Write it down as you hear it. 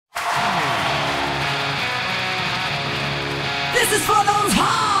This is for those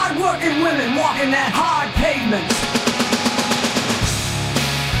hard-working women walking that hard pavement.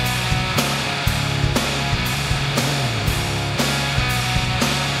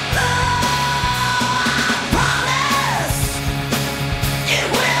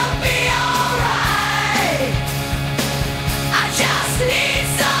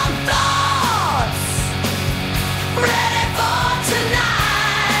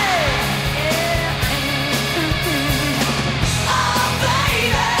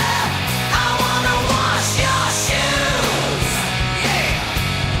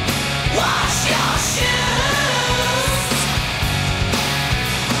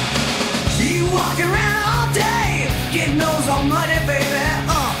 Walking around all day, getting those all muddy, baby.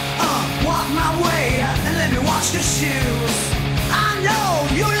 Walk my way and let me wash your shoes. I know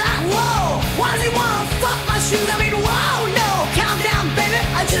you're like, whoa, why does he wanna fuck my shoes? I mean, whoa, no, calm down, baby.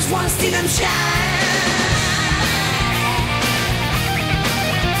 I just wanna see them shine.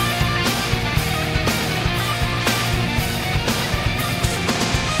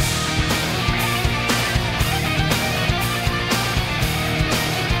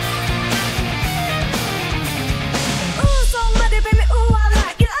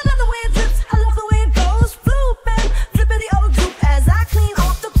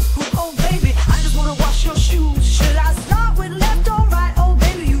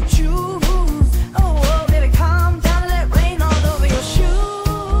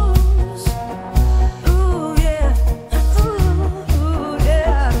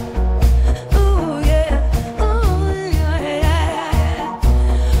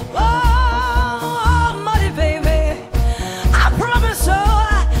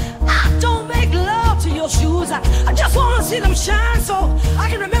 I just wanna see them shine so I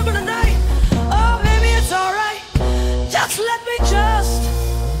can remember the night. Oh, baby, it's alright. Just let me just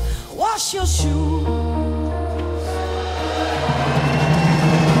wash your shoes.